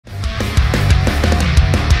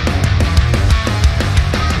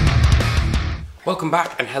Welcome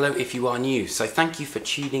back, and hello if you are new. So thank you for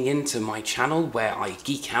tuning in to my channel where I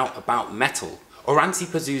geek out about metal. Oranssi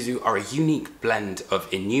Pazuzu are a unique blend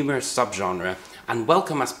of innumerous subgenre and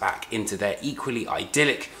welcome us back into their equally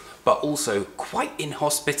idyllic but also quite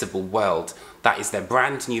inhospitable world that is their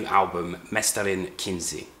brand new album Mestarin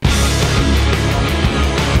Kynsi.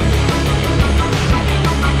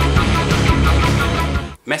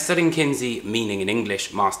 Mestarin Kynsi, meaning in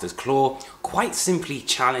English Master's Claw, quite simply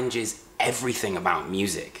challenges everything about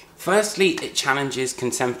music. Firstly, it challenges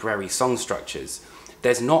contemporary song structures.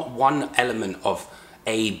 There's not one element of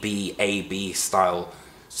A-B style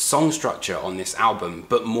song structure on this album,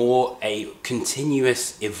 but more a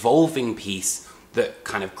continuous evolving piece that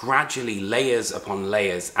kind of gradually layers upon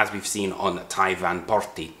layers, as we've seen on Taivan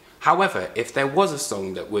Porti. However, if there was a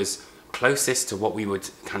song that was closest to what we would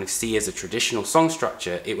kind of see as a traditional song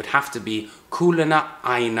structure, it would have to be Kuulena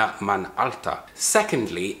aina man alta.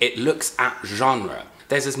 Secondly, it looks at genre.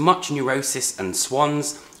 There's as much Neurosis and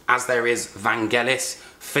Swans as there is Vangelis,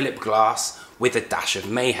 Philip Glass, with a dash of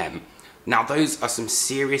mayhem. Now those are some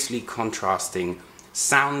seriously contrasting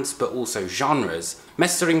sounds but also genres.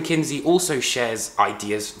 Mestarin Kynsi also shares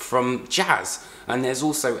ideas from jazz, and there's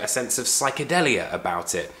also a sense of psychedelia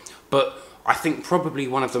about it. But I think probably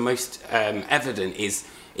one of the most evident is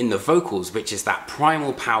in the vocals, which is that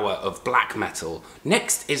primal power of black metal.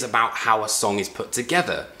 Next is about how a song is put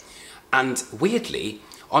together. And weirdly,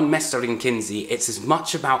 on Mestarin Kynsi, it's as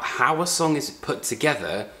much about how a song is put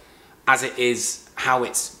together as it is how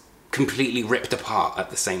it's completely ripped apart at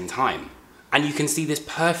the same time. And you can see this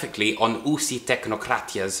perfectly on Uusi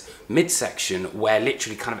Teknokratia's midsection, where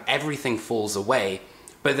literally kind of everything falls away.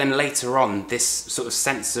 But then later on, this sort of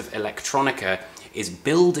sense of electronica is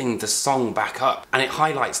building the song back up, and it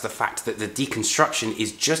highlights the fact that the deconstruction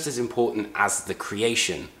is just as important as the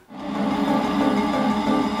creation.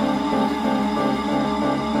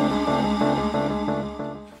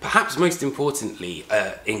 Perhaps most importantly,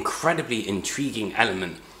 an incredibly intriguing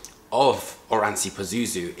element of Oranssi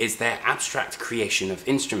Pazuzu is their abstract creation of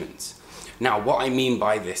instruments. Now, what I mean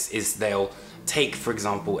by this is they'll take, for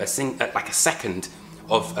example, a second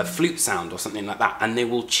of a flute sound or something like that, and they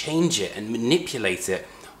will change it and manipulate it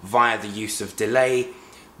via the use of delay,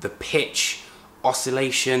 the pitch,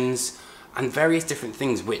 oscillations, and various different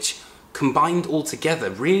things which combined all together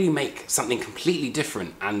really make something completely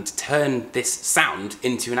different and turn this sound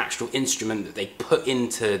into an actual instrument that they put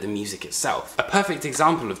into the music itself. A perfect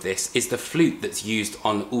example of this is the flute that's used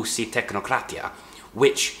on Uusi Teknokratia,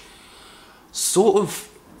 which sort of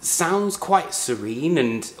sounds quite serene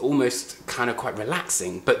and almost kind of quite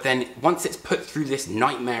relaxing, but then once it's put through this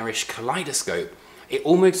nightmarish kaleidoscope, it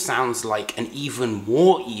almost sounds like an even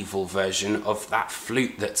more evil version of that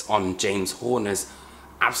flute that's on James Horner's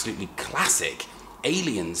absolutely classic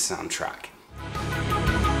Aliens soundtrack.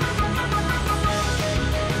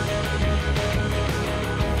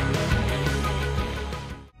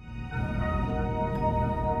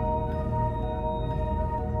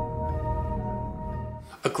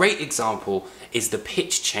 A great example is the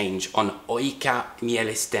pitch change on Oika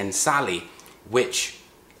Mielisten Sali, which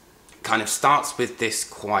kind of starts with this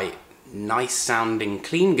quite nice sounding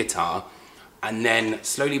clean guitar, and then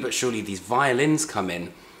slowly but surely these violins come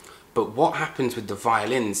in. But what happens with the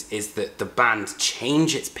violins is that the band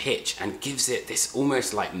change its pitch and gives it this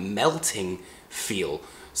almost like melting feel.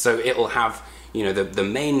 So it'll have, you know, the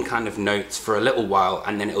main kind of notes for a little while,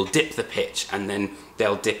 and then it'll dip the pitch, and then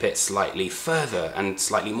they'll dip it slightly further and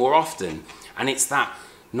slightly more often. And it's that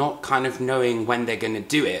not kind of knowing when they're going to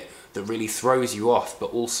do it that really throws you off,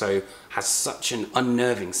 but also has such an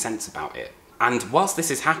unnerving sense about it. And whilst this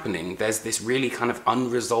is happening, there's this really kind of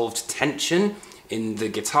unresolved tension in the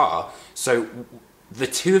guitar. So the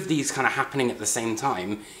two of these kind of happening at the same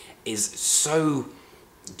time is so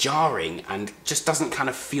jarring and just doesn't kind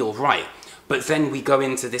of feel right. But then we go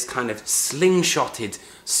into this kind of slingshotted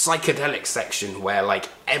psychedelic section where like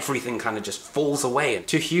everything kind of just falls away.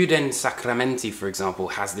 Tuhuden Sacramenti, for example,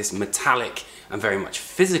 has this metallic and very much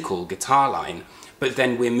physical guitar line, but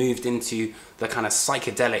then we're moved into the kind of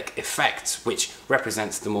psychedelic effects, which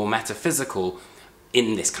represents the more metaphysical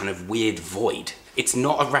in this kind of weird void. It's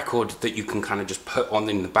not a record that you can kind of just put on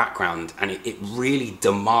in the background, and it really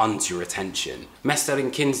demands your attention.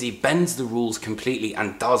 Mestarin Kynsi bends the rules completely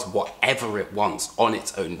and does whatever it wants on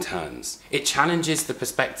its own terms. It challenges the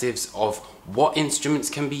perspectives of what instruments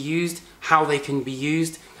can be used, how they can be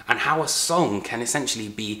used, and how a song can essentially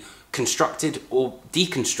be constructed or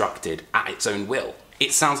deconstructed at its own will.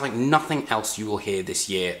 It sounds like nothing else you will hear this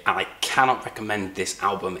year, and I cannot recommend this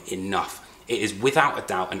album enough. It is without a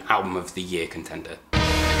doubt an album of the year contender.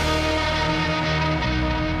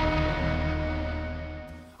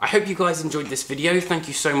 I hope you guys enjoyed this video. Thank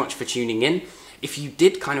you so much for tuning in. If you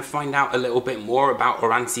did kind of find out a little bit more about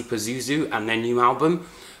Oranssi Pazuzu and their new album,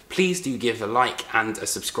 please do give a like and a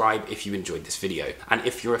subscribe if you enjoyed this video. And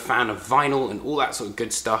if you're a fan of vinyl and all that sort of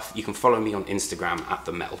good stuff, you can follow me on Instagram at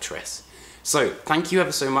 @TheMetalTriss. So thank you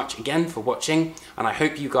ever so much again for watching, and I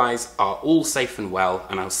hope you guys are all safe and well,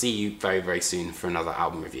 and I'll see you very, very soon for another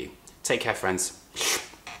album review. Take care, friends.